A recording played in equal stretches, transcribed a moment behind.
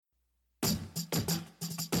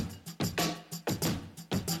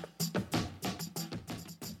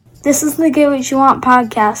This is the Get What You Want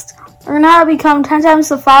podcast. Learn how to become 10 times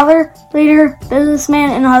the father, leader,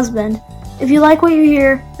 businessman, and husband. If you like what you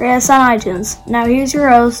hear, rate us on iTunes. Now here's your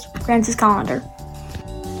host, Francis Collender.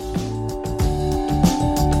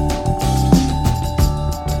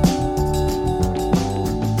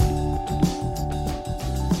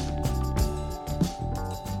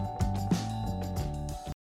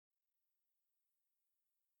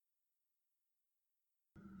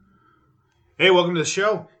 Hey, welcome to the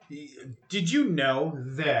show. Did you know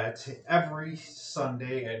that every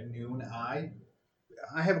Sunday at noon I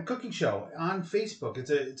have a cooking show on Facebook?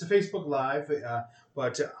 It's a Facebook Live,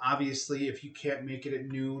 but obviously if you can't make it at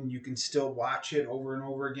noon, you can still watch it over and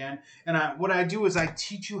over again. And what I do is I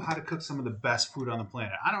teach you how to cook some of the best food on the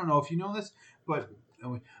planet. I don't know if you know this, but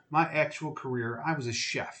my actual career, I was a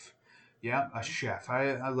chef. Yeah, a chef.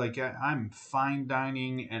 I'm fine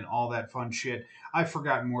dining and all that fun shit. I've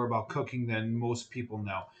forgotten more about cooking than most people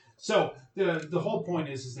know. So the whole point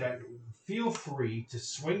is that feel free to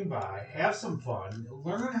swing by, have some fun,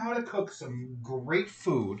 learn how to cook some great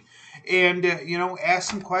food, and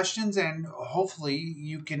ask some questions, and hopefully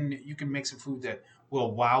you can make some food that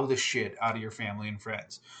will wow the shit out of your family and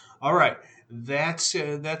friends. All right. That's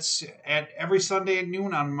at every Sunday at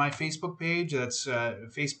noon on my Facebook page. That's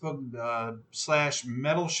Facebook /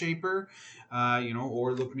 Metal Shaper,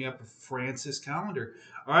 or look me up Francis Collender.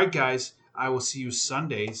 All right, guys, I will see you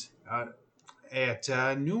Sundays at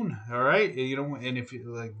noon. All right, and if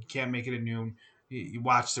you can't make it at noon, you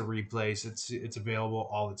watch the replays. It's available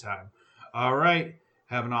all the time. All right,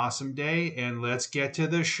 have an awesome day, and let's get to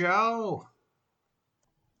the show.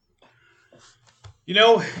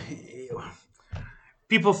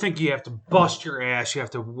 People think you have to bust your ass. You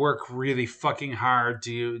have to work really fucking hard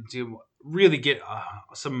to really get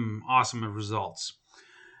some awesome results.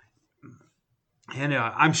 And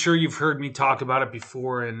I'm sure you've heard me talk about it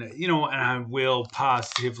before, and I will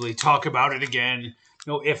positively talk about it again.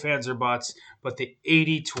 No ifs, ands, or buts, but the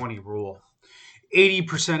 80-20 rule.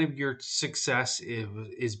 80% of your success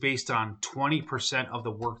is based on 20% of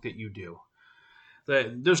the work that you do.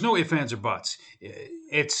 There's no ifs, ands, or buts.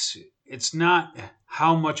 It's not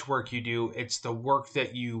how much work you do. It's the work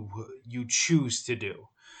that you choose to do.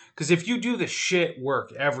 Because if you do the shit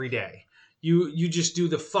work every day, you just do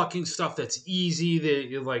the fucking stuff that's easy,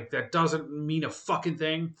 that doesn't mean a fucking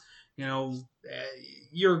thing.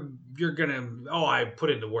 You're gonna I put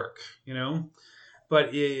into work.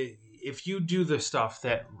 But if you do the stuff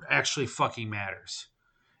that actually fucking matters,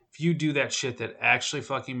 if you do that shit that actually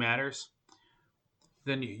fucking matters,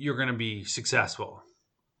 then you're going to be successful.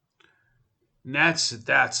 And that's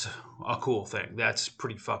a cool thing. That's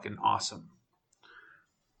pretty fucking awesome.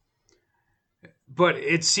 But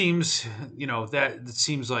it seems, that it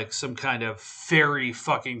seems like some kind of fairy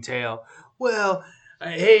fucking tale. Well,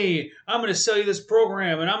 hey, I'm going to sell you this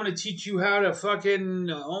program and I'm going to teach you how to fucking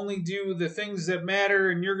only do the things that matter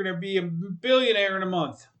and you're going to be a billionaire in a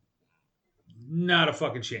month. Not a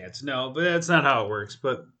fucking chance. No, but that's not how it works.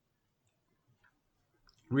 But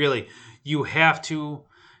really, you have to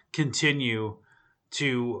continue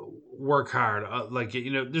to work hard.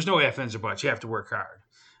 There's no ifs, ands, or buts. You have to work hard.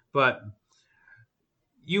 But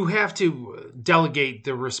you have to delegate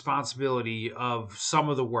the responsibility of some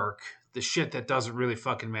of the work, the shit that doesn't really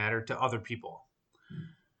fucking matter, to other people.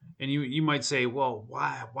 And you might say, well,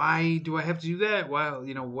 why do I have to do that? Well,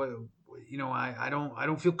 I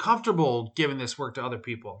don't feel comfortable giving this work to other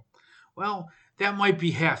people. Well, that might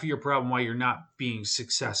be half of your problem why you're not being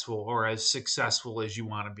successful or as successful as you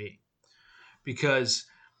want to be. Because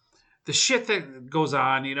the shit that goes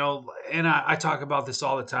on, and I talk about this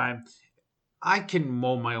all the time, I can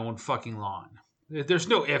mow my own fucking lawn. There's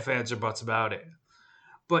no ifs, ands, or buts about it.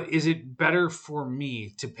 But is it better for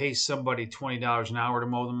me to pay somebody $20 an hour to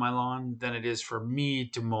mow my lawn than it is for me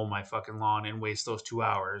to mow my fucking lawn and waste those 2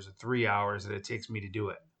 hours or 3 hours that it takes me to do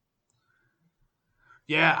it?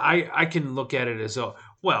 Yeah, I can look at it as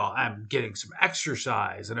I'm getting some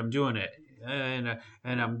exercise and I'm doing it, and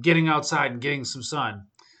I'm getting outside and getting some sun,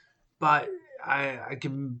 but I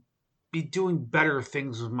can be doing better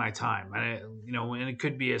things with my time, and it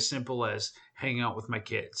could be as simple as hanging out with my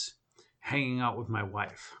kids, hanging out with my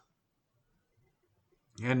wife,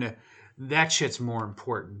 and that shit's more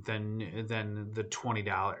important than the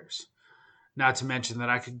 $20. Not to mention that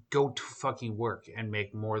I could go to fucking work and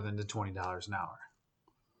make more than the $20 an hour.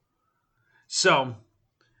 So,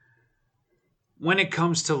 when it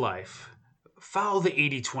comes to life, follow the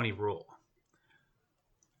 80-20 rule.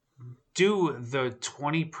 Do the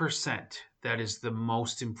 20% that is the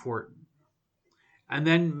most important. And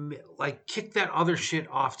then, kick that other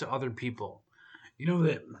shit off to other people.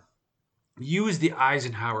 use the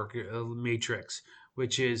Eisenhower matrix,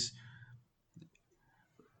 which is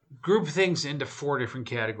group things into 4 different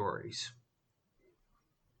categories.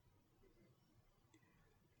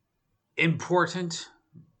 Important,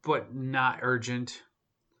 but not urgent.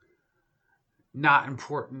 Not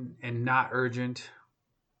important and not urgent.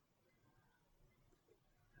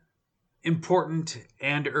 Important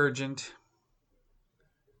and urgent.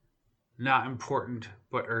 Not important,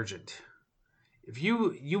 but urgent. If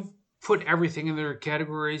you put everything in their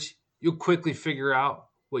categories, you'll quickly figure out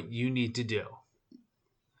what you need to do.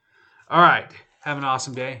 All right. Have an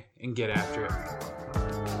awesome day and get after it.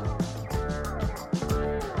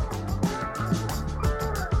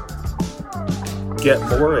 Get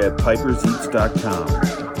more at piperseats.com.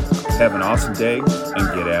 Have an awesome day and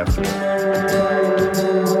get after it.